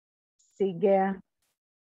Sige.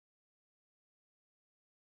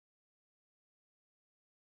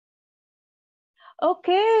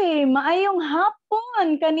 Okay, maayong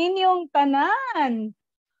hapon kaninyong tanan.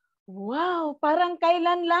 Wow, parang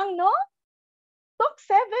kailan lang, no? Talk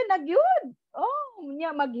 7 na gyud. Oh,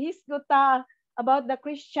 nya maghisgot ta about the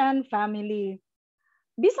Christian family.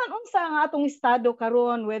 Bisan unsa ang atong estado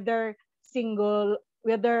karon, whether single,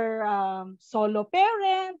 whether solo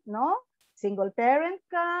parent, no? Single parent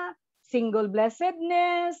ka, single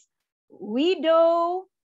blessedness, widow,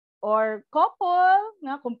 or couple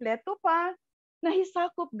nga kompleto pa,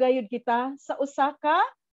 nahisakop gayud kita sa usa ka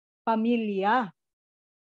pamilya.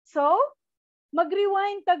 So,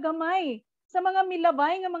 mag-rewind ta gamay sa mga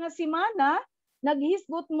milabay nga mga semana,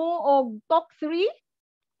 naghisgot mo og talk 3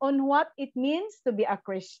 on what it means to be a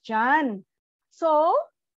Christian. So,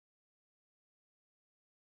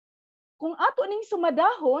 kung ato ning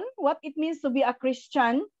sumadahon what it means to be a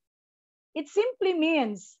Christian, it simply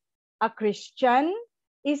means a Christian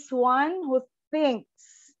is one who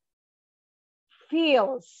thinks,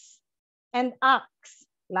 feels, and acts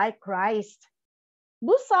like Christ.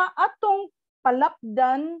 Busa atong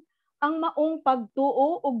palapdan ang maong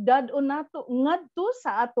pagtuo ug dad-on nato ngadto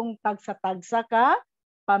sa atong tagsa-tagsa ka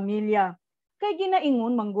pamilya. Kay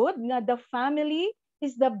ginaingon manggod nga the family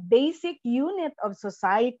is the basic unit of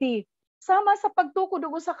society. Sama sa pagtukod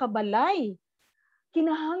og usa ka balay,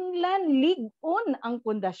 kinahanglan lig-on ang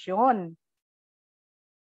pundasyon.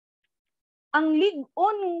 Ang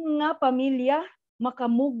lig-on nga pamilya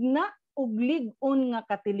makamugna og lig-on nga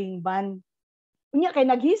katilingban. Unya kay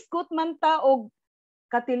naghisgot man ta og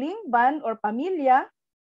katilingban or pamilya,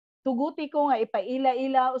 tuguti ko nga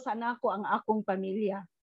ipaila-ila usa nako ang akong pamilya.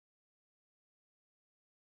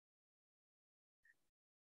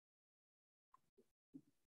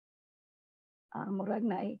 Murag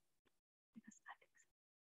na eh.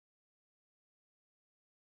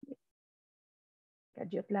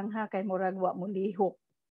 Kadyot lang ha, kay murag wa mo lihok.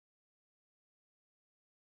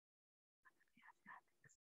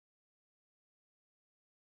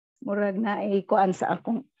 Murag na ay kuan sa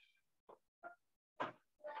akong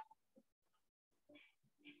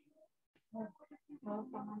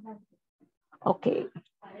okay.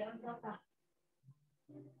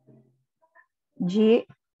 G,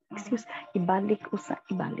 excuse, ibalik usa,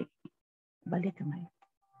 ibalik. Ibalik kamay.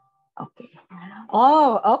 Okay.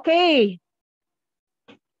 Oh, okay.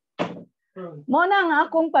 Mo na ang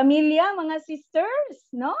akong pamilya, mga sisters,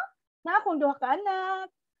 no? Na akong duha ka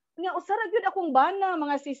anak. Nga usara gyud akong bana,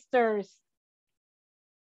 mga sisters.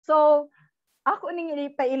 So, ako ning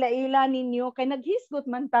ipaila-ila ninyo kay naghisgot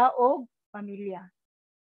man ta og pamilya.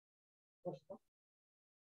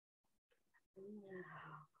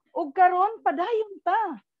 Ug karon padayon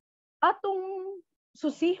ta atong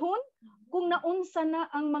susihon kung naunsa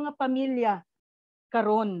na ang mga pamilya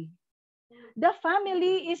karon. The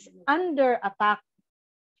family is under attack.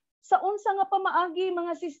 Sa unsa nga pamaagi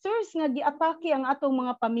mga sisters nga giatake ang atong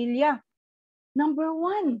mga pamilya? Number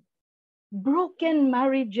 1, broken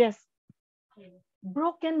marriages.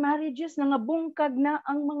 Broken marriages na nga bungkag na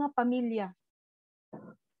ang mga pamilya.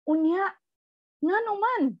 Unya, ngano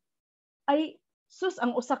man ay sus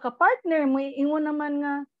ang usa ka partner mo ingon naman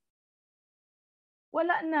nga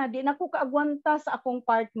wala na, di na ko kaagwanta sa akong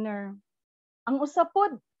partner. Ang usa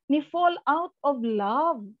pod ni fall out of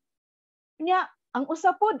love. Nya, ang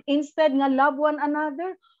usa pod instead nga love one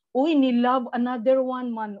another, uy ni love another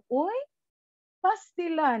one man. Uy,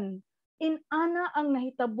 pastilan. Inana ang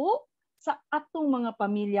nahitabo sa atong mga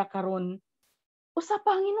pamilya karon. Usa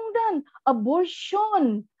pa hinungdan,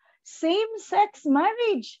 abortion, same-sex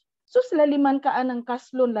marriage. Sus laliman ka anang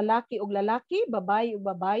kaslon lalaki og lalaki, babae og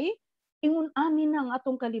babae. Ingon ani na ang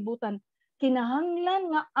atong kalibutan.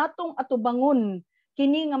 Kinahanglan nga atong atubangon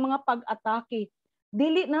kini nga mga pag-atake.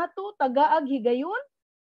 Dili nato tagaag higayon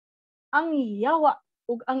ang yawa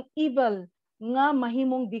ug ang evil nga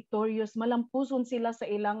mahimong victorious, malampuson sila sa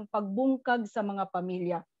ilang pagbungkag sa mga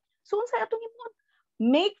pamilya. So unsay atong imon?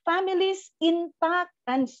 Make families intact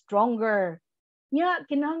and stronger. Nya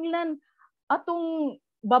kinahanglan atong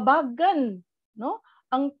babagan, no?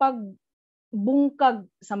 Ang pagbungkag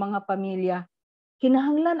sa mga pamilya.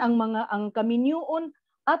 Kinahanglan ang kaminyuon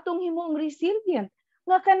atong himong resilient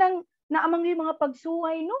nga kanang naamang mga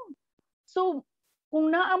pagsuway no. So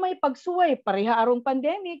kung naa may pagsuway pareha arong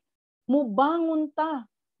pandemic, mubangon ta,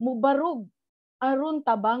 mubarog aron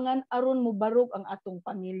tabangan, aron mubarog ang atong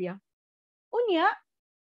pamilya. Unya,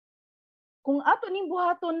 kung ato ning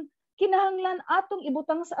buhaton, kinahanglan atong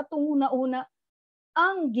ibutang sa atong una-una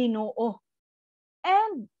ang Ginoo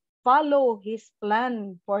and follow His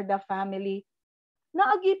plan for the family.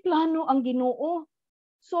 Naagi plano ang Ginoo.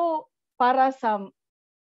 So, para sa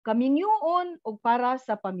kaminyoon o para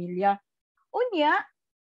sa pamilya. Unya,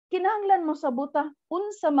 kinahanglan mo sa buta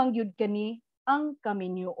unsa man gyud kani ang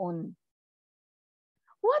kaminyoon.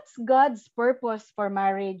 What's God's purpose for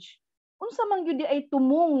marriage? Unsa man gyud ay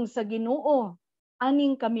tumong sa Ginoo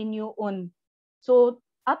aning kaminyoon. So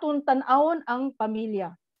aton tan-awon ang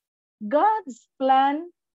pamilya. God's plan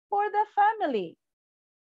for the family.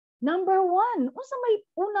 Number 1, unsa may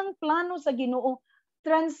unang plano sa Ginoo?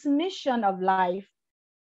 Transmission of life.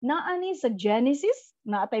 Naani sa Genesis,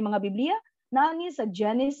 naatay mga Biblia, naani sa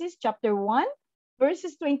Genesis chapter 1,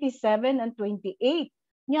 verses 27 and 28.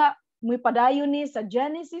 Nya, may padayon ni sa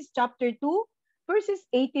Genesis chapter 2, verses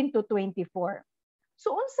 18 to 24.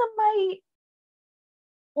 So, unsa may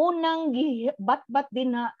unang bat-bat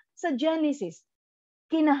din na sa Genesis?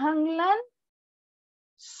 Kinahanglan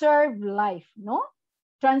serve life, no?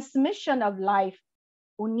 Transmission of life.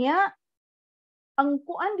 Unya, ang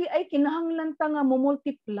kuan di ay kinahanglan ta nga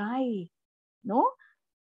mo-multiply, no?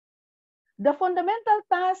 The fundamental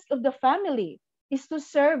task of the family is to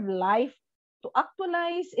serve life, to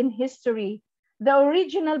actualize in history the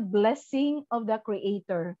original blessing of the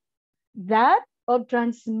Creator, that of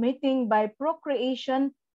transmitting by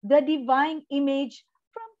procreation the divine image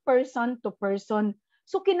from person to person.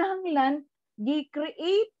 So kinahanglan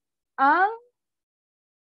gi-create ang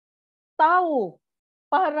tao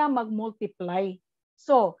para mag-multiply.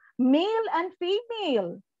 So, male and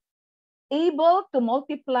female, able to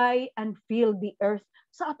multiply and fill the earth.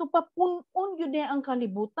 Sa ato pa punon yun ang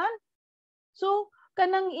kalibutan. So,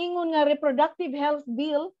 kanang ingon nga reproductive health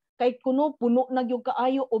bill, kay kuno puno na yung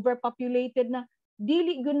kaayo, overpopulated na,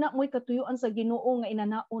 dili yun na mo'y katuyuan sa Ginoo nga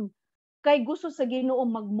inanaon. Kay gusto sa Ginoo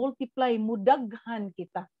mag-multiply, mudaghan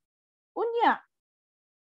kita. Unya,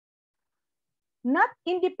 not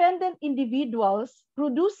independent individuals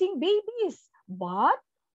producing babies, but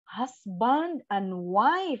husband and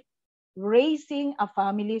wife raising a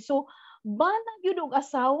family. So, banag yun og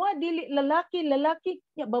asawa, dili lalaki,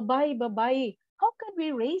 ya babae. How can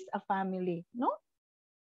we raise a family, no?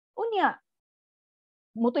 Unya,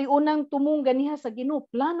 mutoy unang tumong ganiha sa Ginoo,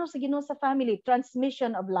 plano sa Ginoo sa family,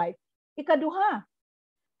 transmission of life. Ikaduha,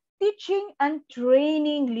 teaching and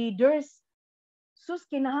training leaders. Sus,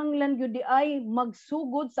 kinahanglan yun di ay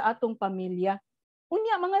magsugod sa atong pamilya.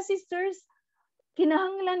 Unya, mga sisters,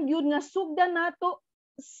 kinahanglan yun nga sugdan nato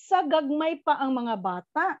sa gagmay pa ang mga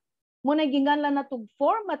bata. Muna ginganlan natong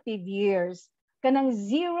formative years, kanang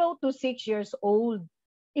 0 to 6 years old.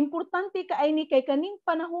 Importante kaay ni kay kaning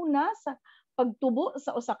panahon na sa pagtubo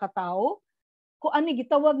sa usa ka tawo, kung ani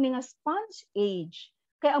gitawag ni nga sponge age.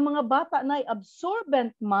 Kay ang mga bata na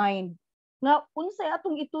absorbent mind, nga unsay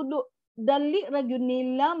atong itudo, dali ra gyud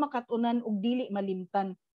nila makatunan og dili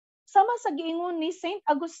malimtan. Sama sa giingon ni Saint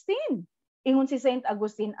Augustine. Ingon si Saint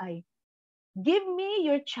Augustine ay, give me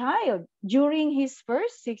your child during his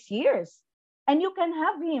first 6 years, and you can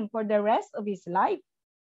have him for the rest of his life.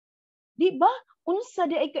 Di ba? Unsa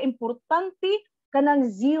di ay kaimportante kanang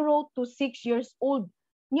 0 to 6 years old.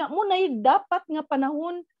 Nya mo na dapat nga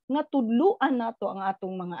panahon nga tudluan nato ang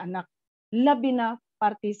atong mga anak. Labi na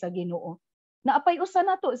parte sa Ginoo. Naapay usa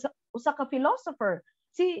nato usa ka philosopher,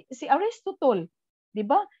 si Aristotle, di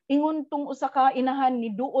ba? Ingon tong usa ka inahan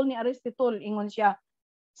ni duol ni Aristotle, ingon siya,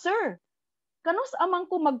 "Sir, kanus amang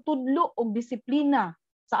ko magtudlo og disiplina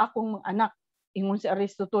sa akong mga anak?" Ingon si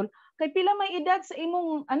Aristotle, "Kay pila may edad sa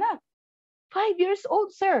imong anak?" 5 years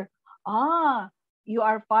old, sir. "Ah, you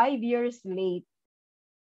are 5 years late."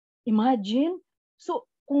 Imagine. So,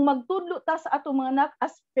 kung magtudlo ta sa atong mga anak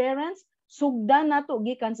as parents, sugdan nato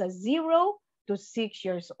gikan sa 0 to 6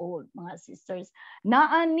 years old, mga sisters.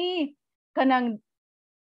 Naani kanang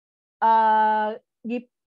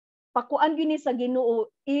pakuan gini sa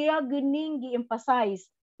Ginoo, iya gining gi-emphasize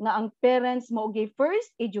nga ang parents mo gi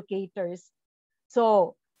first educators.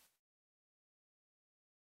 So,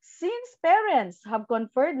 since parents have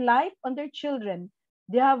conferred life on their children,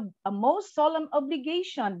 they have a most solemn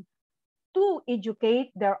obligation to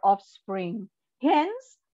educate their offspring.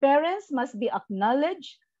 Hence, parents must be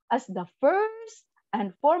acknowledged as the first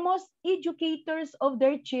and foremost educators of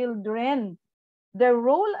their children. Their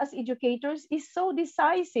role as educators is so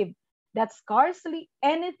decisive that scarcely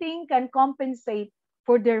anything can compensate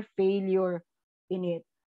for their failure in it.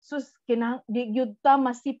 So, di gyud ta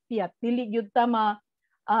masipyat, dili gyud ta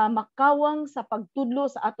makawang sa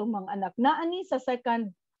pagtudlo sa atong mga anak. Naani sa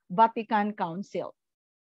Second Vatican Council.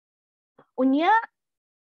 Unya,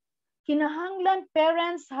 kinahanglan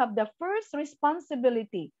parents have the first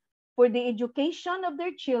responsibility for the education of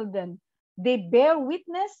their children. They bear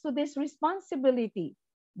witness to this responsibility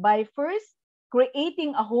by first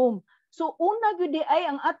creating a home. So una gyud ay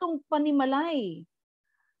ang atong panimalay.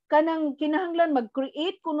 Kanang kinahanglan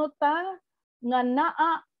mag-create kuno ta nga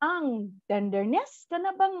naa ang tenderness,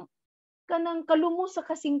 kanang kalumo sa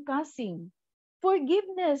kasing-kasing.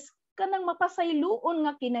 Forgiveness, kanang mapasayloon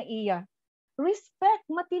nga kinaiya. Respect,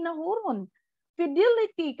 matinahuron.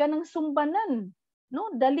 Fidelity, kanang sumbanan,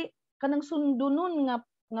 no? Dali kanang sundunon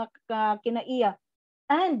nga kinaiya.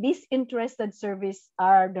 And disinterested service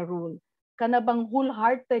are the rule. Kanabang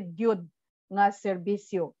wholehearted gyud nga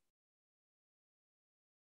serbisyo.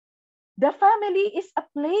 The family is a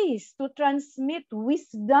place to transmit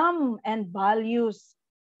wisdom and values,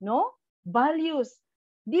 no? Values.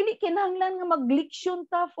 Dili kinahanglan nga magliksyon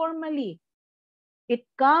ta formally. It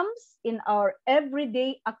comes in our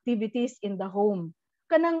everyday activities in the home.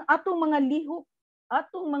 Kanang atong mga lihok,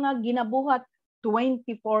 atong mga ginabuhat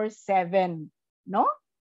 24/7, no?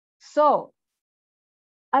 So,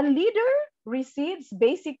 a leader receives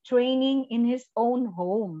basic training in his own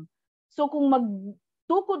home. So kung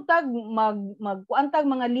magtukod tag magkuantag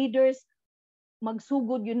mga leaders,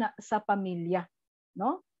 magsugod yun na sa pamilya,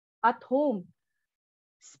 no? At home.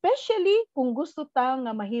 Especially kung gusto ta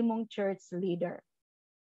nga mahimong church leader.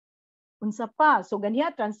 Unsa pa? So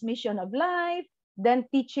ganiya, transmission of life, then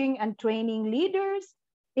teaching and training leaders.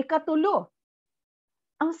 Ikatulo,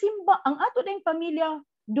 ang ato ding pamilya,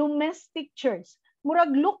 domestic church,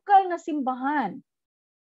 murag lokal na simbahan,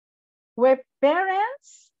 where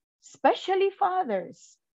parents, especially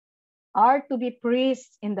fathers, are to be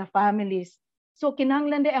priests in the families. So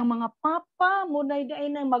kinahanglan day ang mga papa munay day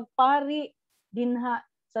nang magpari dinha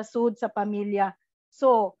sa sud sa pamilya.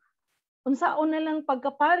 So unsaon na lang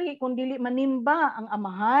pagkapari kung dili manimba ang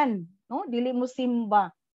amahan, no? Dili mo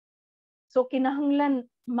simba. So kinahanglan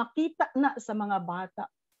makita na sa mga bata.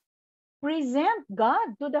 Present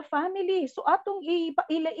God to the family. So atong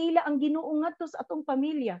ipaila-ila ang Ginoo ngadto sa atong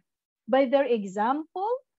pamilya by their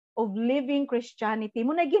example of living Christianity.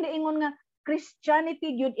 Muna ginaingon nga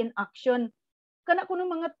Christianity gyud in action. Kana kuno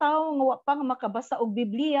mga tawo nga wa pa nga makabasa og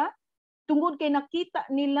Biblia, tungod kay nakita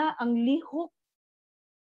nila ang lihok,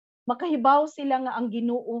 makahibaw sila nga ang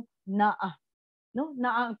Ginoo naa, no?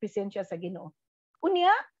 Naa ang presensya sa Ginoo.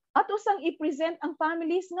 Unya, ato sang i-present ang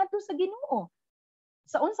families ngadto sa Ginoo.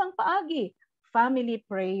 Sa unsang paagi, family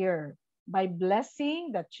prayer by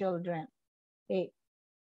blessing the children. Okay.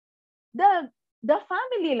 The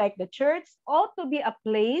family, like the church, ought to be a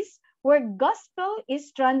place where gospel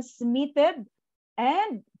is transmitted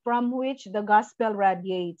and from which the gospel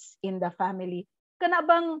radiates in the family. Kana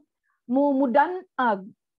bang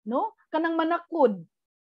mudanag, no? Kanang manakod,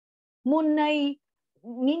 munay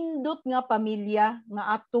nindot nga pamilya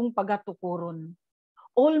nga atong pagatukuron.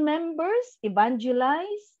 All members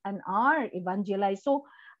evangelize and are evangelized. So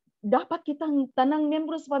dapat kitang tanang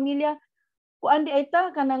membros pamilya kuan di ay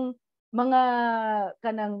ta kanang mga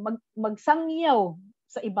magsangyaw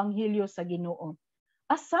sa ebanghelyo sa Ginoo.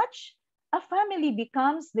 As such, a family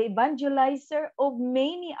becomes the evangelizer of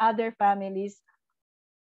many other families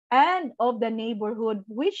and of the neighborhood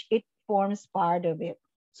which it forms part of it.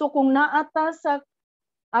 So kung naata sa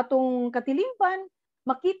atong katilingban,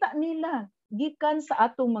 makita nila gikan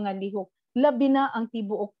sa atong mga lihok, labi na ang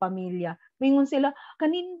tibuok pamilya. Mingon sila,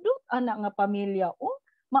 kanindot anak nga pamilya,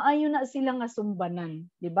 maayo na sila nga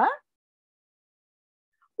sumbanan, di ba?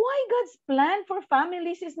 Why God's plan for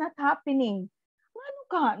families is not happening? Ngano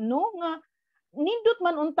ka, no? Nga nindot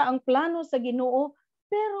man unta ang plano sa Ginoo,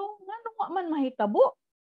 pero ngano wa man mahitabo?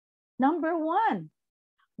 Number 1,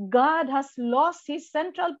 God has lost His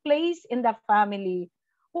central place in the family.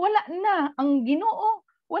 Wala na ang Ginoo,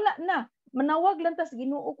 wala na. Manawag lang ta sa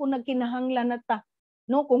Ginoo kung nagkinahanglan na ta,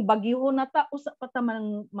 no? Kung bagyo na ta, usa pa ta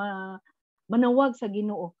manawag sa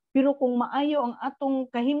Ginoo. Pero kung maayo ang atong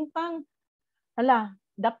kahimtang,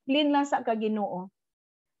 daplin lang sa Ginoo.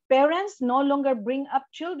 Parents no longer bring up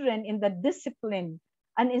children in the discipline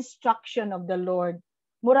and instruction of the Lord.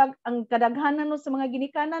 Murag ang kadaghanan no sa mga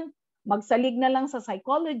ginikanan, magsalig na lang sa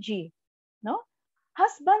psychology, no?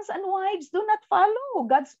 Husbands and wives do not follow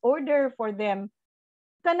God's order for them.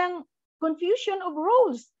 Kanang confusion of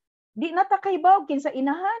roles. Di na ta kaybaw kinsa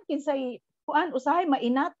inahan, kinsa kuan usahay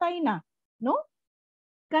mainatay na, no?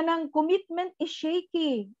 Kanang commitment is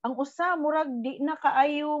shaky. Ang usa murag di na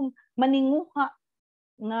kaayong maninguha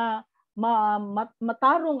nga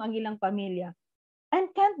matarong ang ilang pamilya and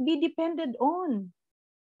can't be depended on.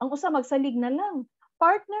 Ang usa magsalig na lang.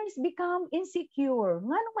 Partners become insecure.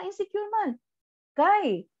 Ngano ma-insecure man?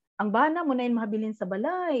 Kay ang bana mo na mahabilin sa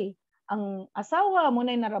balay. Ang asawa mo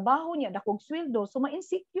na narabaho niya, dakog sweldo, so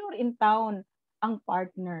ma-insecure in town ang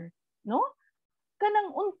partner, no?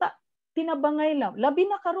 Kanang unta tinabangay lang, labi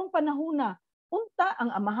na karong panahuna, unta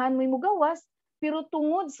ang amahan mo'y mugawas, pero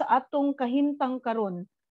tungod sa atong kahimtang karon,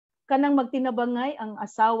 kanang magtinabangay ang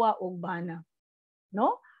asawa o bana.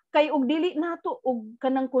 No? Kay og dili nato og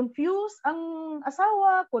kanang confused ang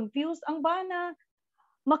asawa, confused ang bana,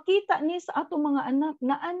 makita ni sa atong mga anak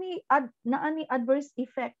naani adverse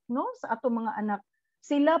effect no sa atong mga anak.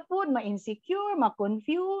 Sila pud ma-insecure,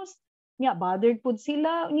 ma-confused, nya bothered pud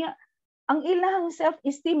sila, nya ang ilang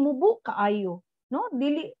self-esteem mubo kaayo, no?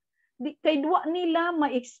 Kay duwa nila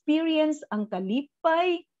ma-experience ang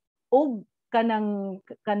kalipay o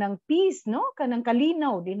kanang peace, no? Kanang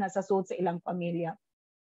kalinaw din sa sud sa ilang pamilya.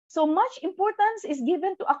 So much importance is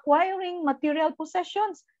given to acquiring material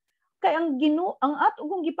possessions. Kay ang ato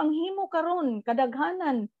kung gipanghimo karon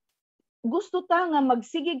kadaghanan gusto ta nga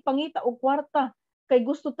magsigig pangita og kwarta, kay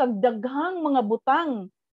gusto tag daghang mga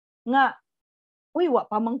butang nga uy wa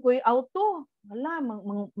pa man koy auto, wala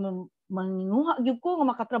manginguha gyud ko nga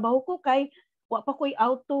makatrabaho ko kay wa pa koy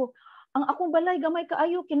auto. Ang akong balay gamay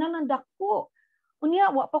kaayo kinahanglan dako.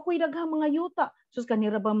 Unya wa pa koy daghang mga yuta. Sus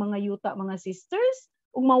kanira ba mga yuta mga sisters?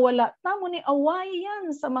 Ug mawala ta mo ni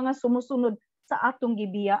awayan sa mga sumusunod sa atong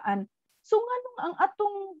gibiyaan. So nganong ang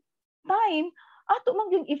atong time ato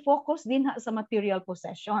man gyud i-focus din sa material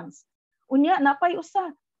possessions. Unya napay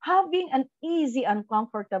usa having an easy and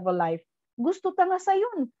comfortable life. Gusto ta nga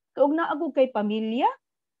sayon kaog naagog kay pamilya,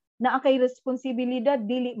 naa kay responsibilidad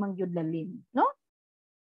dili man gyud lalim, no?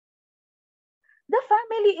 The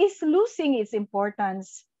family is losing its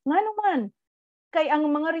importance. Ngano man kay ang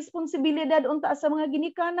mga responsibilidad unta sa mga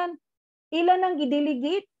ginikanan ila nang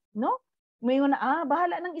gidelegate, no? Mayon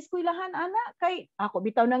bahala nang eskwelahan ana kay ako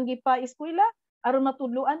bitaw nang gipa eskwela aron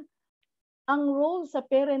matudloan. Ang role sa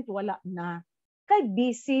parent wala na. Kay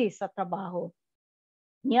busy sa trabaho.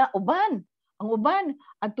 Nya ang uban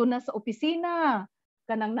adto na sa opisina,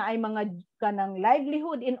 kanang naay mga kanang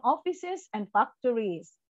livelihood in offices and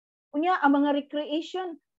factories. Unya ang mga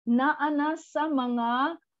recreation naa na sa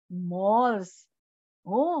mga malls.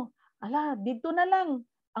 Dito na lang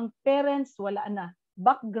ang parents wala na,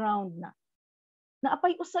 background na.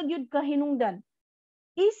 Naapay usag yun ka hinungdan.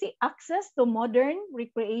 Easy access to modern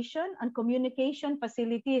recreation and communication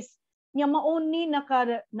facilities. Nya mauni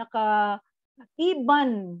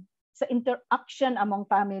naka-iban sa interaction among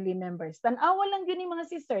family members. Tan-awa lang yun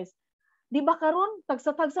mga sisters. Di ba karon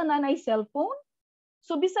tagsa-tagsa na nay cellphone?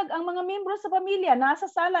 So bisag ang mga membro sa pamilya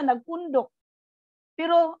nasa sala nagpundok.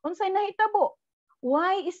 Pero unsay nahitabo?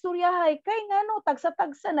 Why istoryahay kay ngano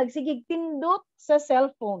tagsa-tagsa nagsigig pindot sa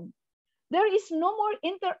cellphone. There is no more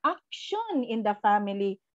interaction in the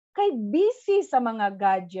family. Kay busy sa mga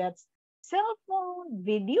gadgets, cellphone,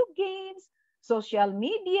 video games, social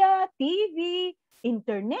media, TV,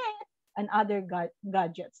 internet, and other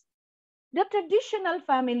gadgets. The traditional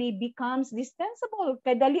family becomes dispensable.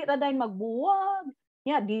 Kay dali ra dayon magbuwag,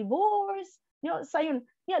 divorce, sayon,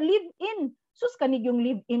 live-in. Sus kanig yung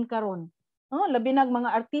live-in karon. Labi nag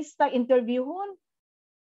mga artista interviewon,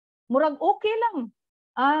 murag okay lang.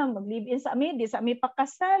 Mag-live-in sa amin, di sa amin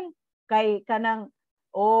pakasal. Kay kanang,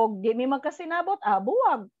 di mi magkasinabot,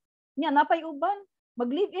 buwag. Nya, napay uban,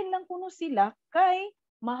 mag-live-in lang kuno sila, kay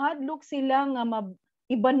mahadlok sila nga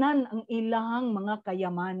ibanan ang ilahang mga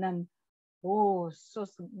kayamanan.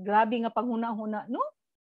 Sus, grabe nga panghuna-huna, no?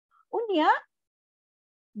 Unya,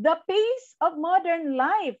 the pace of modern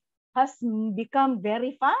life has become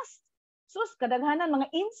very fast. Sus, kadaghanan mga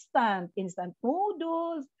instant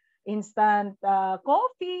noodles, instant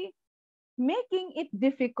coffee, making it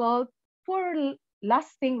difficult for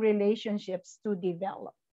lasting relationships to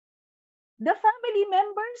develop. The family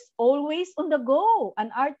members always on the go and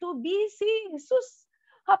are too busy. Sus,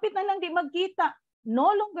 hapit na lang di magkita. No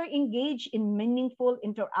longer engage in meaningful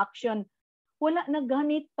interaction. Wala na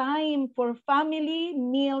gani time for family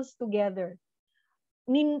meals together.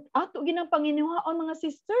 Ato ginang panginuhaon mga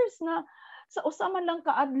sisters nga sa usaman lang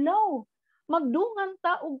kaadlaw magdungan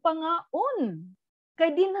ta og pangaon.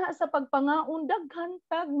 Kay dinha sa pagpangaon daghan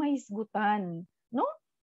tag mahisgutan, no?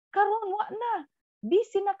 Karon wa na.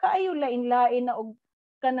 Busy na kaayo lain-lain na og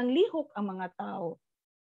kanang lihok ang mga tao.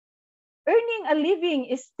 Earning a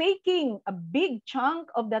living is taking a big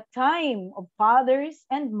chunk of the time of fathers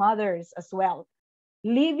and mothers as well,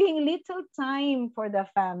 leaving little time for the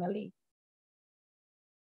family.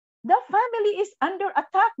 The family is under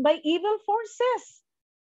attack by evil forces.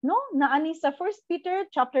 No, naani sa 1 Peter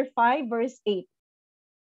chapter 5 verse 8.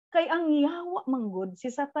 Kay ang yawa manggod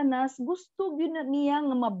si Satanas gusto gyud niya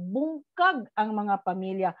nga mabungkag ang mga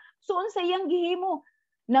pamilya. So unsa iyang gihimo?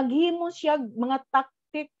 Naghimo siya mga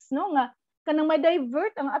tactics no nga kanang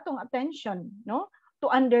ma-divert ang atong attention, no? To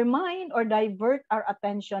undermine or divert our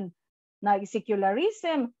attention.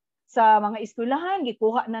 Secularism, sa mga eskwelahan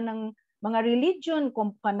gikuha na ng mga religion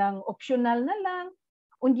kung kanang optional na lang.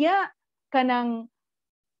 Unya kanang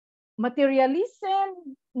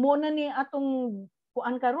materialism mo na ni atong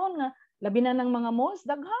kuan karon nga labi na ng mga malls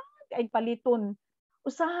daghan kay paliton.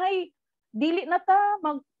 Usahay dili na ta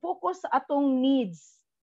mag-focus sa atong needs.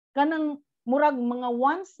 Kanang murag mga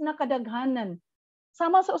wants na kadaghanan.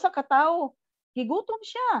 Sama sa usa ka tawo, gigutom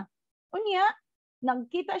siya. Unya,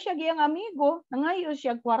 nagkita siya giyang amigo, nangayo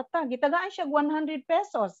siya kwarta, gitagaan siya 100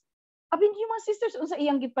 pesos. Abin yung mga sisters, unsa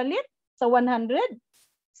iyang gipalit sa 100?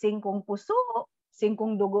 5 puso,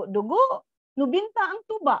 5 dugo-dugo, 90 ang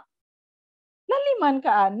tuba. Laliman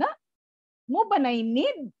ka, ana? Mo ba na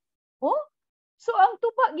need? Oh? So, ang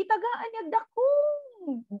tuba, gitagaan niya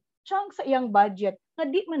dakong chunk sa iyang budget na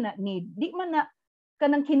di man na need, di man na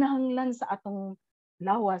kanang kinahanglan sa atong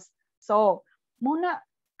lawas. So, muna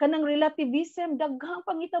kanang relativism daghang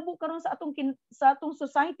pangitabo karon sa atong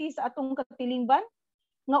society, sa atong katilingban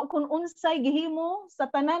nga kung unsay gihimo sa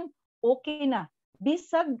tanan okay na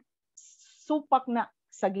bisag supak na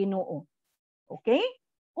sa Ginoo. Okay?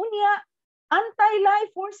 Unya,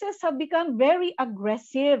 anti-life forces have become very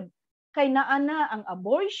aggressive. Kay naa na ang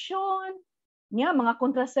abortion, niya mga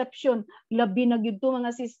contraception, labi na gyud to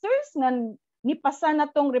mga sisters nga nipasa na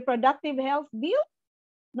tong reproductive health bill,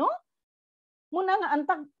 no? Muna nga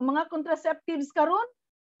antag mga contraceptives karon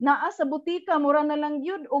naa sa butika mura na lang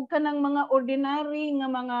gyud og kanang mga ordinary nga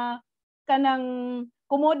mga kanang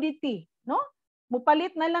commodity, no?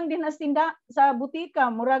 Mupalit na lang din asinda sa butika,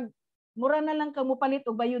 mura na lang ka mupalit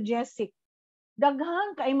og biogesic.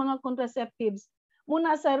 Daghan kay mga contraceptives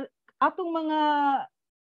muna sa atong mga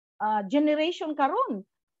generation karon.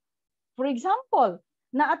 For example,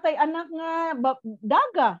 naatay anak nga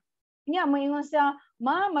daga. Nya moingon siya,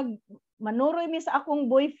 manuroy mi sa akong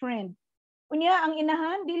boyfriend. Unya ang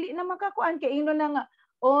inahan dili na makakuan kay ingnon na nga,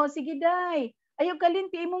 oh sige day, ayo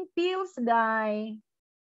kalinti imong pills day.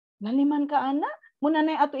 Naliman ka ana, muna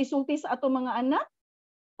na ato isulti sa ato mga anak.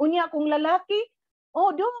 Unya kung lalaki,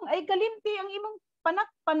 oh dong ay kalinti ang imong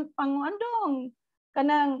panguandong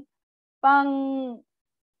kanang pang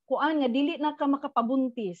kuan nga dili na ka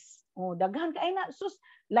makapabuntis. Oh, daghan kay na sus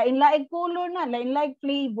lain-laing color na, lain-laing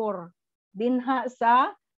flavor dinha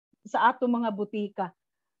sa ato mga butika.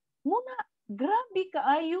 Muna grabe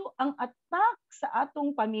kaayo ang attack sa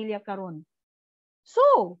atong pamilya karon.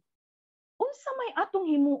 So, unsa may atong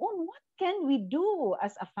himuon? What can we do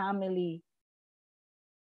as a family?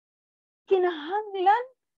 Kinahanglan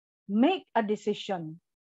make a decision.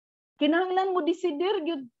 Kinahanglan mo desider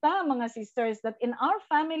gyud ta mga sisters that in our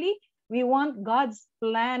family we want God's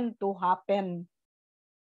plan to happen.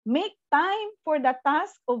 Make time for the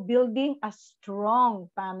task of building a strong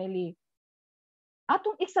family.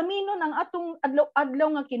 Atong eksaminon ang atong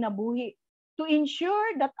adlaw-adlaw nga kinabuhi to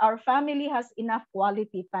ensure that our family has enough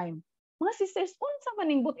quality time. Mga sisters, unsa man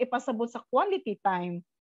ningbot ipasabot sa quality time?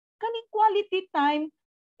 Kaning quality time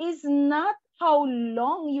is not how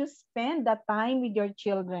long you spend the time with your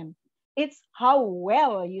children. It's how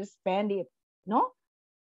well you spend it, no?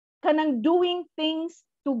 Kanang doing things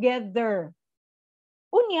together.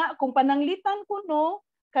 Unya, kung pananglitan ko no,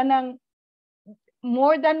 kanang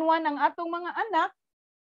more than one ang atong mga anak,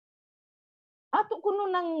 ato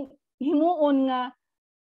kuno nang himuon nga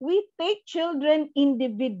we take children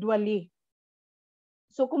individually.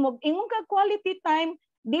 So kung mag-ingon ka quality time,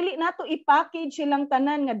 dili nato i-package silang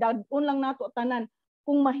tanan nga dadun lang nato tanan.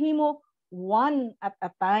 Kung mahimo one at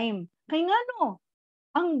a time. Kay ngano,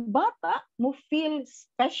 ang bata mo feel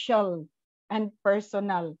special and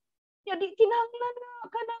personal. Ya di kinahanglan na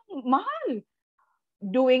kanang mahal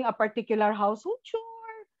doing a particular household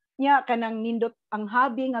chore. Nya kanang nindot ang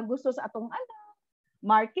hobby nga gusto sa atong anak,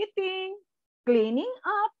 marketing, cleaning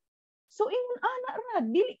up. So ingon ana ra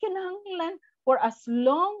dili kinahanglan for as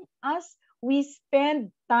long as we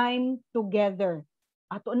spend time together.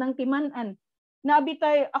 Ato nang timan-an.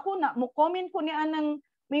 Nabitay ako na mo comment ko ni anang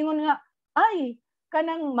mingon nga ay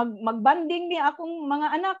kanang magbanding ni akong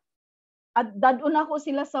mga anak at dadun ako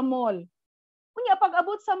sila sa mall. Kunya pag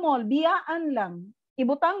abot sa mall, biyaan lang.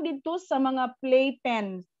 Ibutang dito sa mga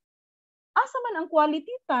playpens. Asa man ang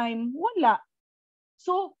quality time? Wala.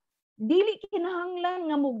 So, dili kinahanglan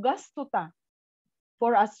nga mo gasto ta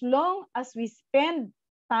for as long as we spend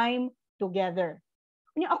time together.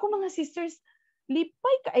 Kunya ako mga sisters,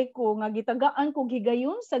 lipay kaay ko nga gitagaan ko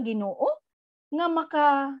gigayon sa Ginoo nga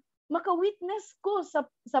maka-witness ko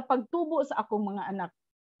sa pagtubo sa akong mga anak.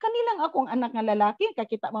 Kanilang akong anak nga lalaki,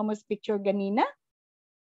 kakita mo mas picture ganina.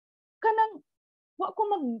 Kanang wa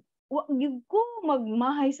ko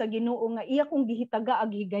magmahay sa Ginoo nga iya kong gihitaga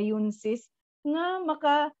ag higayon sis nga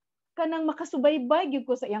kanang makasubaybay gyud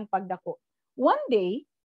ko sa iyang pagdako. One day,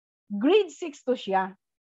 grade 6 to siya.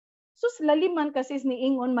 Sus laliman kasi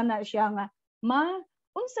niingon man na siya nga, ma,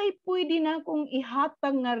 unsay pwede na akong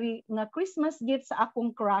ihatag nga Christmas gift sa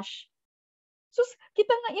akong crush. Sus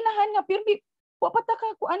kita nga inahan nga pirmi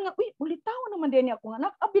papataka kuan nga uy ulitaw naman din ni akong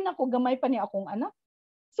anak, abi na ko gamay pa ni akong anak.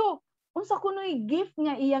 So unsa kunoy gift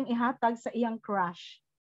nga iyang ihatag sa iyang crush.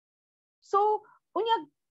 So unya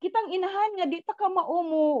kitang inahan nga di ta ka mao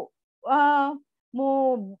mo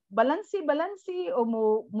balansi o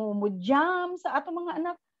mo jam sa atong mga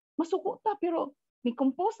anak. Masuko ta pero ni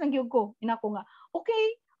compose lang gyud ko inako nga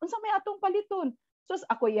okay unsa may atong paliton. Sus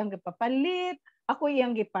ako iyang gipapalit, ako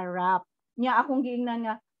iyang giparap nya akong giingnan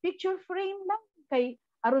nga picture frame lang kay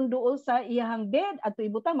aron duol sa iyang bed adto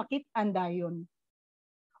ibutang makit-an dayon.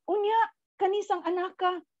 Unya kanisang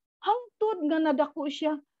anaka hangtod nga nadako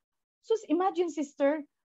siya. Sus imagine sister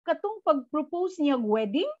katong pag-propose niya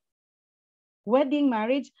wedding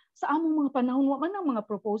marriage sa among mga panahon wa man ang mga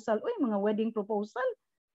proposal oy mga wedding proposal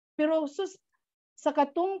pero sus sa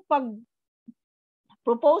katong pag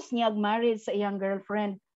propose niya marriage sa iyang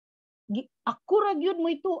girlfriend ako ra gyud mo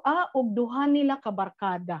tua og duha nila ka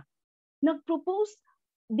barkada nagpropose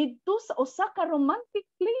didto sa usa ka romantic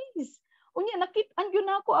place unya nakit-an gyud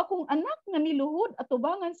nako akong anak nga niluhod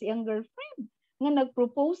atubangan si iyang girlfriend nga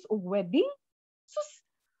nagpropose og wedding sus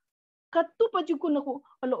kadto pa jud ko nako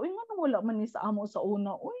ala oy nga wala man ni sa amo sa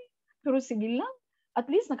una oy pero sige lang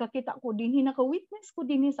at least nakakita ko dinhi naka-witness ko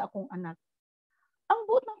dinhi sa akong anak ang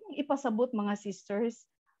buot na kong ipasabot mga sisters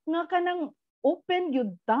nga kanang open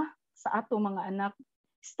gyud ta sa ato mga anak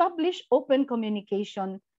establish open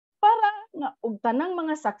communication para nga og tanang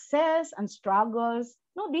mga success and struggles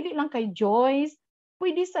no dili lang kay joys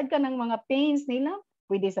pwede sad ka ng mga pains nila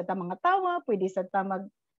pwede sa ta mga tawa pwede sa ta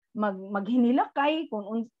maghinilakay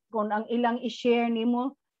kung ang ilang i-share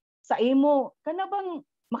nimo sa imo kana bang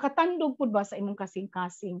makatandog pud ba sa imong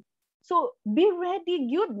kasing-kasing so be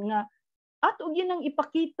ready gyud nga ato ginang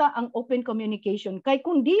ipakita ang open communication kay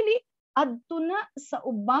kung dili adto na sa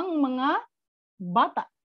ubang mga bata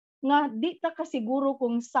nga di ta kasiguro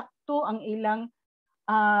kung sakto ang ilang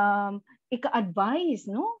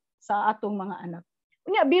ika-advise no sa atong mga anak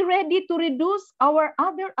unya be ready to reduce our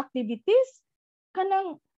other activities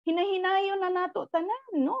kanang hinahinayon na nato tanan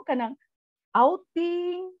no kanang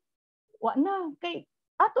outing wa na kay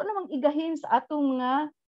ato namang igahin sa atong mga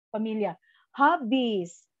pamilya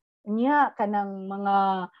hobbies nya kanang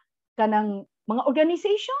mga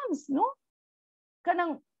organizations no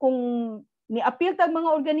kanang kung ni-appeal tag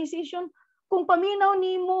mga organization kung paminaw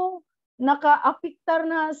nimo naka-apektar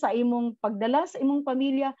na sa imong pagdala sa imong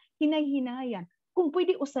pamilya hinay-hinayan kung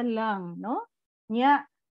pwede usan lang no nya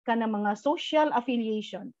kana mga social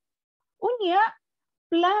affiliation. Unya,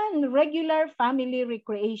 plan regular family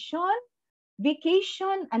recreation,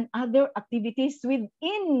 vacation, and other activities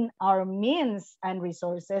within our means and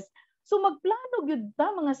resources. So magplano gyud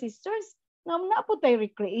ta mga sisters nga napo tay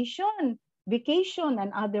recreation, vacation,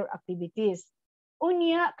 and other activities.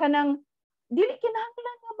 Unya kanang dili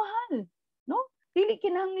kinahanglan nga mahal, no? Dili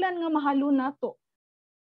kinahanglan nga mahalo nato.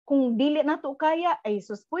 Kung dili nato kaya ay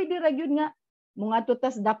sus pwede ra gyud nga mga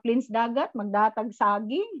tutas ducklings dagat magdatag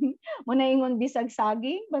saging mo na ingon bisag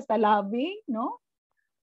saging basta labing no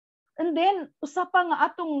and then usa pa nga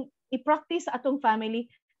atong i-practice atong family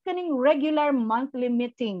kaning regular monthly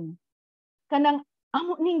meeting kanang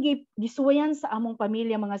amo ning gisuwayan sa among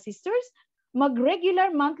pamilya mga sisters mag regular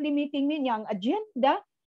monthly meeting niya ang agenda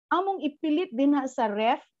among ipilit din sa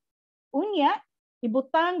ref unya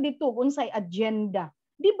ibutang dito unsay agenda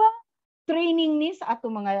di ba training ni sa ato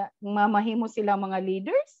mga mamahimo sila mga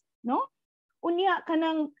leaders no unya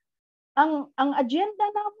kanang ang agenda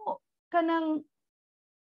namo kanang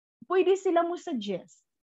pwede sila mo suggest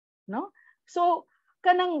no so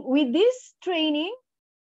kanang with this training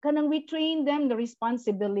kanang we train them the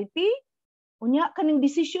responsibility unya kanang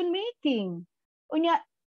decision making unya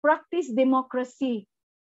practice democracy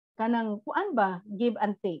kanang kuan ba give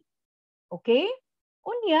and take okay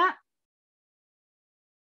unya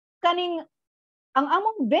kaning ang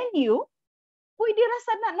among venue pwede ra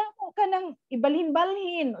sad na namo kanang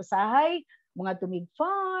ibalhin-balhin usahay mga tumig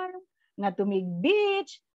farm nga tumig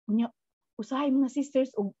beach unya usahay mga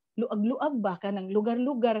sisters og luag-luag ba kanang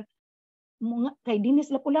lugar-lugar mga kay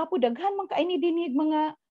dinis lapu-lapu daghan man kaini dinig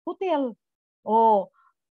mga hotel oh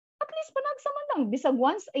at least panagsaman lang bisag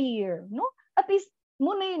once a year no at least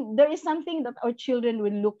muna there is something that our children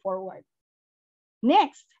will look forward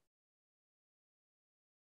next.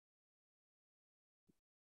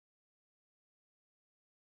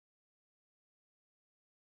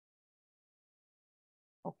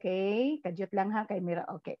 Okay, kadyot lang ha kay Mira.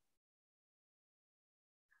 Okay.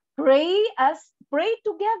 Pray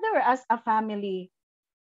together as a family.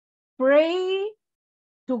 Pray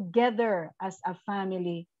together as a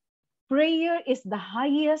family. Prayer is the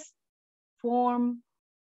highest form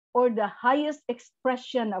or the highest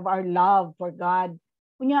expression of our love for God.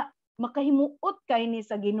 Kunya, makahimuot kay ni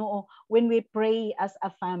sa Ginoo when we pray as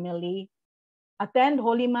a family. Attend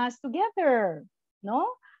Holy Mass together, no?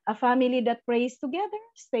 A family that prays together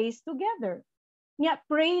stays together. Nya,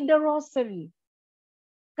 pray the rosary.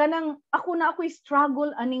 Kanang ako'y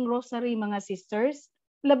struggle aning rosary, mga sisters.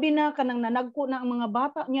 Labi na kanang nanagko na ang mga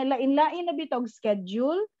bata nya, lain-lain na bitog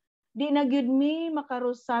schedule. Di na gyud mi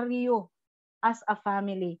makarosaryo as a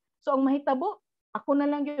family. So ang mahitabo, ako na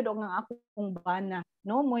lang gyud ang akong bana,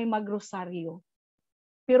 no, mo'y magrosaryo.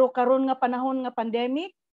 Pero karon nga panahon nga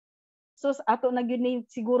pandemic, so ato na gyud ni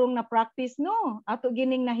sigurong na practice, no, ato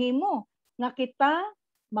gining nahimo nga kita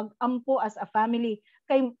magampo as a family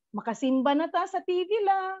kay makasimba na ta sa TV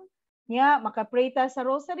lang. Nya makapray ta sa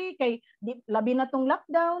rosary kay labi na tong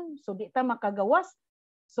lockdown, so di ta makagawas.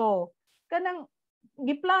 So kanang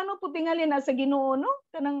giplano po tingali na sa Ginoo, no?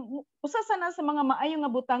 Kanang usa sana sa mga maayo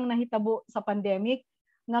nga butang nahitabo sa pandemic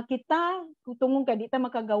nga kita tungod ka di ta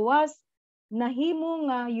makagawas, nahimo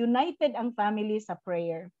nga united ang family sa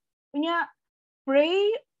prayer. Kunya,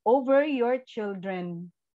 pray over your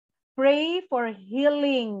children. Pray for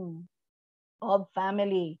healing of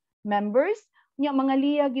family members. Nya mga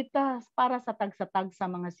liyag yuta para sa tag sa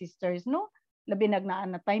mga sisters, no? Labi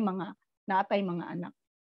naatay mga anak.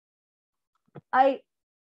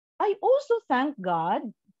 I also thank God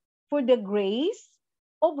for the grace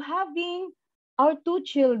of having our two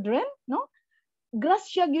children, no?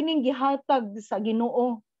 Grasya gyuning gihatag sa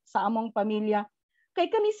Ginoo sa among pamilya. Kay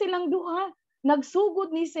kami silang duha,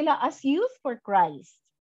 nagsugod ni sila as Youth for Christ.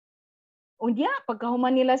 Unya,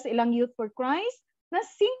 pagkahuman nila sa ilang Youth for Christ, na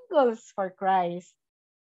Singles for Christ.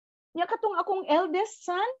 Nya katong akong eldest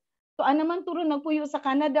son, to naman turo nagpuyo sa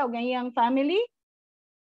Canada o ganyang family,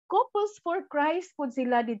 Couples for Christ pud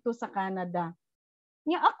sila dito sa Canada.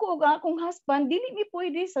 Nya ako ug akong husband dili mi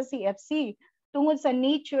pwede sa CFC tungod sa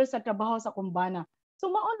nature sa trabaho sa kumbana. So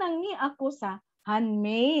mao nang ni ako sa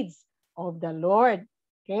Handmaids of the Lord.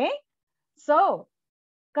 Okay? So,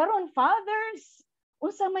 karon fathers,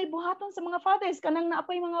 unsa may buhaton sa mga fathers kanang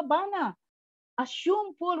naapay mga bana?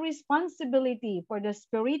 Assume full responsibility for the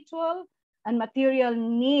spiritual and material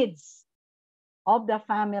needs of the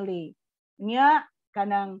family. Nya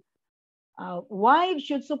kanang wives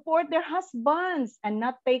should support their husbands and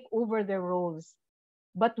not take over their roles.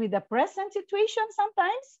 But with the present situation,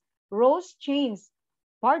 sometimes roles change,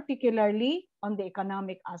 particularly on the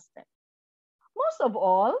economic aspect. Most of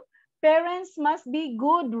all, parents must be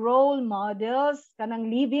good role models, kanang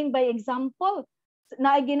living by example.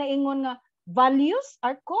 Naay ginaingon nga values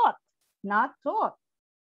are caught, not taught.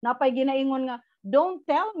 Napay ginaingon nga don't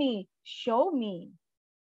tell me, show me.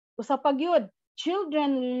 Usa pa gyud,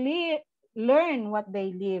 children learn what they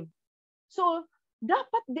live. So,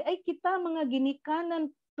 dapat di ay kita mga ginikanan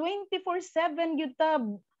 24/7 gyud ta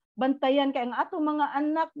bantayan kay ang ato mga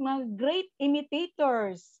anak mga great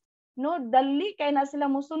imitators. No, dali kay na sila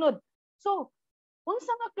mosunod. So, unsa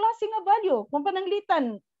nga klase nga value kung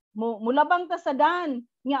pananglitan mulabang ta sa daan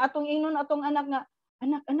nya atong ingnon atong anak nga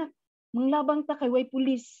anak manglabang ta kay way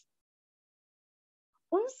pulis.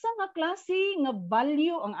 Unsa nga klase nga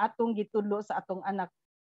value ang atong gitudlo sa atong anak?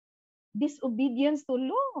 Disobedience to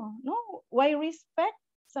law, no? Why respect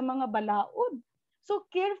sa mga balaod? So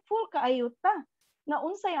careful kaayo ta na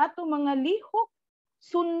unsay atong mga lihok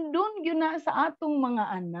sundon gyud na sa atong mga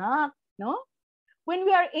anak, no? When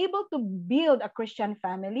we are able to build a Christian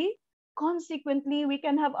family, consequently we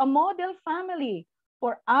can have a model family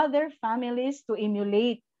for other families to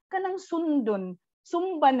emulate. Kanang sundon,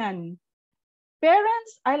 sumbanan.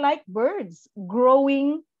 Parents are like birds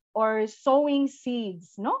growing or sowing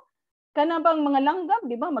seeds, no? Kanabang mga langgam,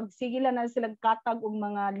 di ba? Magsigila na silang katag og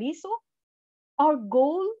mga liso. Our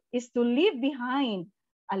goal is to leave behind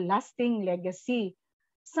a lasting legacy.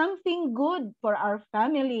 Something good for our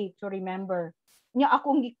family to remember. Nya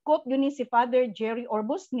akong gikot yun ni si Father Jerry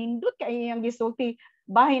Orbos, nindot kay iyang gisulti,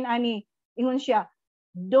 bahin ani, ingon siya,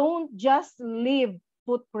 don't just leave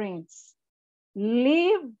footprints,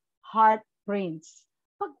 leave heartprints.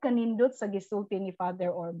 Pagkanindot sa gisulti ni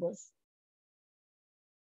Father Orbos.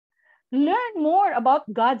 Learn more about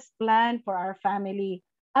God's plan for our family.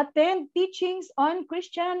 Attend teachings on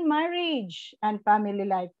Christian marriage and family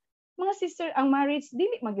life. Mga sister, ang marriage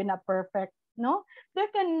dili magyud na perfect, no?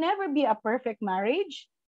 There can never be a perfect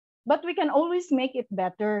marriage, but we can always make it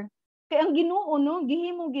better. Kaya ang Ginoo, no,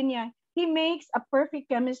 gihimo ginya, He makes a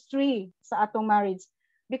perfect chemistry sa atong marriage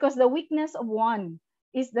because the weakness of one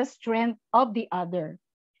is the strength of the other.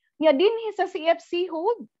 Nga dinhi sa CFC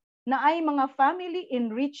hold na ay mga family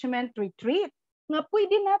enrichment retreat nga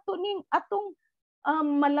pwede nato ning atong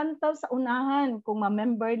malantaw sa unahan kung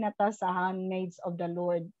ma-member na ta sa Handmaids of the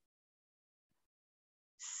Lord.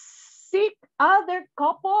 Seek other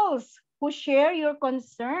couples who share your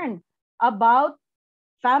concern about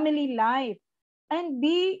family life and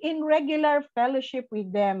be in regular fellowship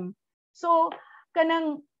with them. So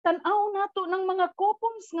kanang tan-aw nato ng mga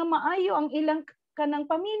couples nga maayo ang ilang kanang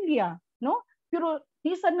pamilya, no? Pero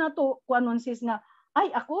bisan nato kuanon sis nga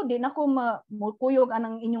ay ako di na ko mukuyog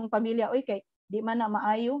anang inyong pamilya oy kay di man na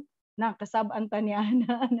maayo na kasab-an ta niya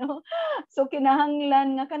na no. So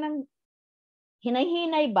kinahanglan nga kanang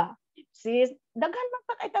hinay-hinay ba? Sis daghan man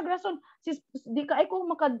pa kay tagrason sis di ka ay ko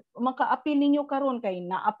maka-appeal ninyo karon kay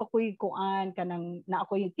naa pa koy kuan kanang naa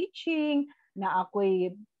koy teaching, naa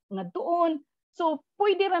koy ngadtuon. So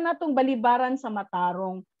pwede ra natong balibaran sa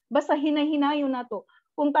matarong basta hinay-hinayon nato.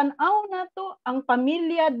 Kung tan-aw nato ang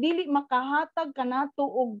pamilya dili makahatag kanato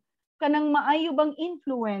og kanang maayo bang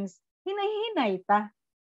influence, hinay-hinay ta.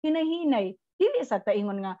 Hinay-hinay. Dili sa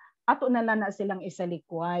taingon nga ato na lang na silang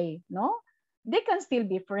isalikway, no? They can still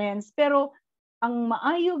be friends pero ang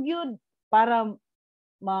maayo gyud para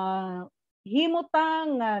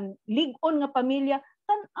mahimutang lig-on nga pamilya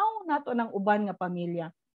tan-aw nato ng uban nga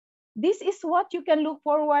pamilya. This is what you can look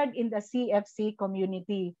forward in the CFC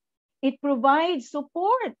community. It provides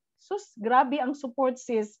support. Sus, grabe ang support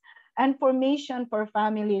sis and formation for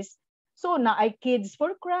families. So, naay Kids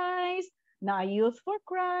for Christ, naay Youth for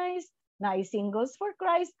Christ, naay Singles for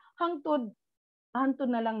Christ, hangtod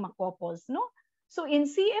na lang makopos, no? So, in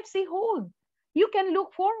CFC Hold, you can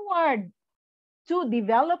look forward to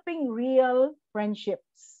developing real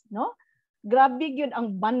friendships, no? Grabe yun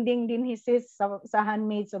ang bonding din sis sa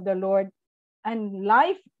Handmaids of the Lord and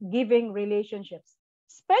life-giving relationships.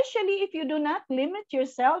 Especially if you do not limit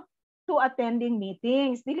yourself to attending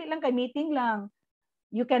meetings. Dili lang kay meeting lang.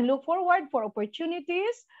 You can look forward for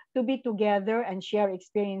opportunities to be together and share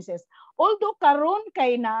experiences. Although karon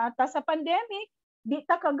kay naata sa pandemic, di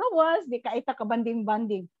ta kagawas, di ka ita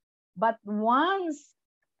kabanding-banding. But once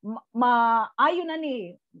maayo na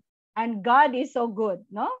ni and God is so good,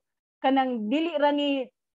 no? Kanang dili ra ni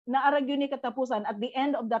naaragyo ni katapusan, at the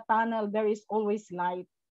end of the tunnel there is always light.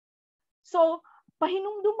 So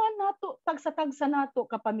pahinumduman nato tagsa-tagsa nato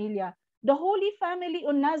ka pamilya. The Holy Family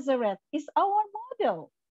of Nazareth is our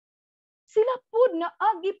model. Sila pud na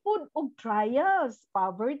agi pud og trials,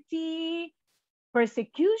 poverty,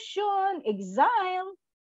 persecution, exile.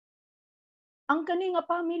 Ang kani nga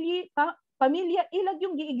pamilya ilag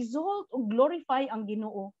yung gi-exalt o glorify ang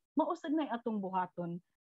Ginoo. Mausad na atong buhaton.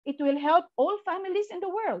 It will help all families in the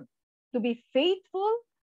world to be faithful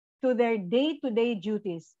to their day-to-day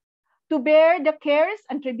duties, to bear the cares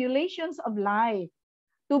and tribulations of life,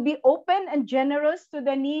 to be open and generous to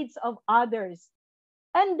the needs of others,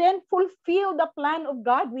 and then fulfill the plan of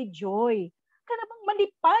God with joy. Kanabang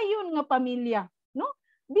malipayon nga pamilya, no?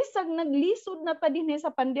 Bisag naglisod na ta dinhi sa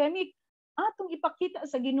pandemic, atong ipakita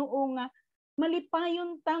sa Ginoo nga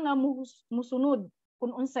malipayon ta nga musunod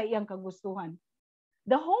kung unsa iyang kagustuhan.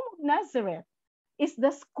 The home of Nazareth is the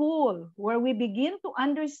school where we begin to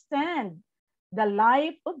understand the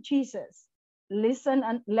life of Jesus. Lesson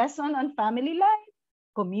on family life,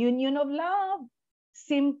 communion of love,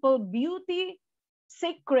 simple beauty,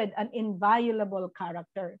 sacred and inviolable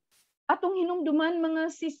character. Atong hinumduman mga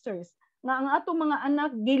sisters, nga ang atong mga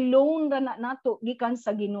anak giloan ra na nato gikan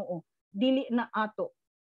sa Ginoo, dili na ato.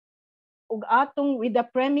 Ug atong with the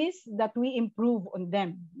premise that we improve on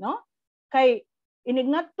them, no? Kay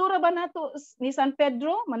inignato ra ba nato ni San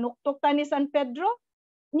Pedro, manuktok ta ni San Pedro,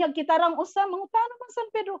 nya kitarang usa mangutano man San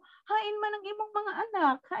Pedro, hain man ang imong mga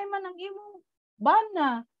anak, hain man ang imong bana,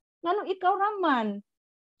 ngano ikaw raman.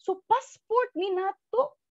 So passport ni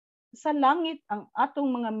nato sa langit ang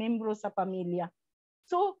atong mga membro sa pamilya.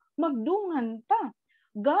 So magdungan ta.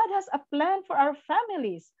 God has a plan for our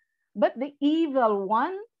families, but the evil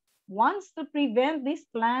one wants to prevent this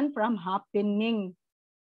plan from happening.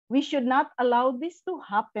 We should not allow this to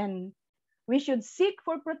happen. We should seek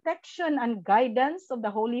for protection and guidance of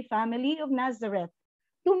the Holy Family of Nazareth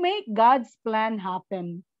to make God's plan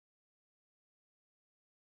happen.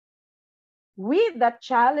 With the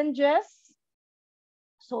challenges,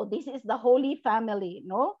 so this is the Holy Family,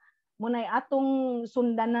 no? Munay atong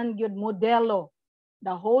sundanan gyud modelo,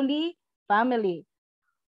 the Holy Family.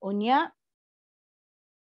 Unya,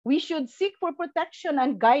 we should seek for protection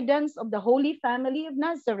and guidance of the Holy Family of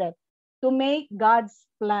Nazareth to make God's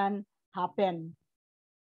plan happen.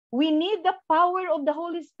 We need the power of the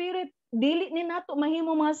Holy Spirit. Dili ni nato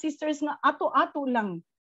mahimo mga sisters nga ato-ato lang.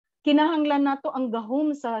 Kinahanglan nato ang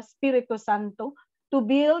gahom sa Espiritu Santo to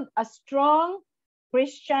build a strong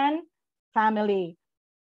Christian family.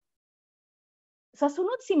 Sa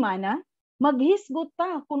sunod semana, maghisgot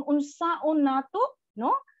ta kung unsaon nato,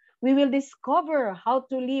 no? We will discover how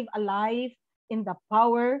to live a life in the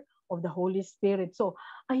power of the Holy Spirit. So,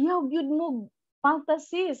 ayaw gyud mo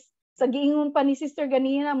fantasist. Sa giingon pa ni Sister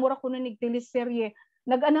ganina, mura ko na nigteleserye,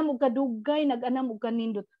 nag-anam og kadugay, nag-anam og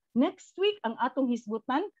kanindot. Next week ang atong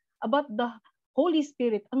hisgutan about the Holy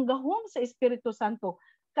Spirit, ang gahom sa Espiritu Santo.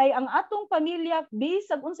 Kay ang atong pamilya,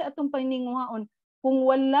 bisag unsa atong paninguhaon, kung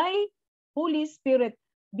walay Holy Spirit,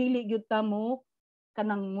 dili gyud ta mo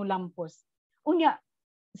kanang mulampos. Unya,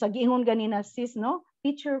 sa giingon ganina sis, no?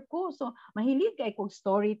 Teacher ko, so mahilig kay kog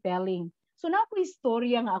storytelling. So na ako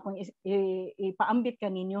istorya nga akong ipaambit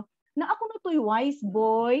kaninyo na ako na to'y wise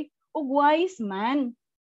boy ug wise man.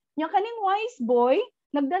 Nya kaning wise boy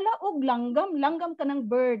nagdala og langgam, langgam kanang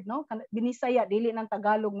bird, no? Binisaya dili nang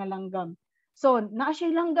Tagalog nga langgam. So naa siya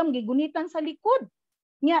langgam gigunitan sa likod.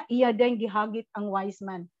 Nya iya din gihagit ang wise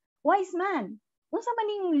man. Wise man, unsa man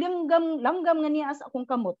ning langgam nga niya sa akong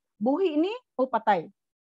kamot? Buhi ni o patay?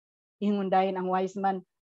 Ingon dayon ang wise man,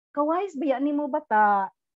 ka-wise biya nimo bata?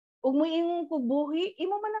 Ug moingon ko buhi,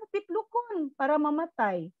 imo man ang pitlukon para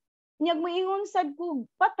mamatay. Nyag moingon sad ko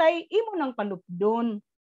patay, imo nang palupdon.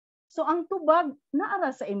 So ang tubag naara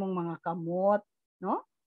sa imong mga kamot, no?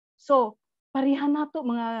 So parehan nato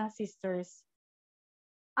mga sisters.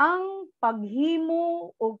 Ang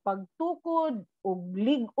paghimo o pagtukod o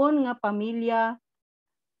lig-on nga pamilya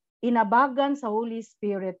inabagan sa Holy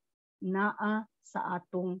Spirit naa sa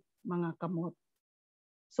atong mga kamot.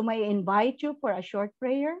 So may I invite you for a short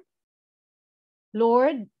prayer.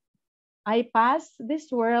 Lord, I pass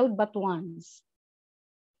this world but once.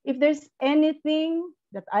 If there's anything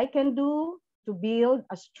that I can do to build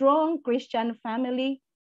a strong Christian family,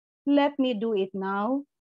 let me do it now,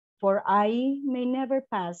 for I may never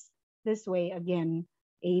pass this way again.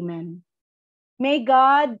 Amen. May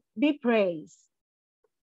God be praised.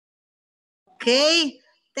 Okay.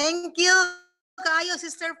 Thank you kaayo,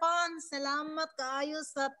 Sister Pons. Salamat kaayo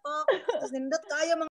sa talk. Nindot kaayo mga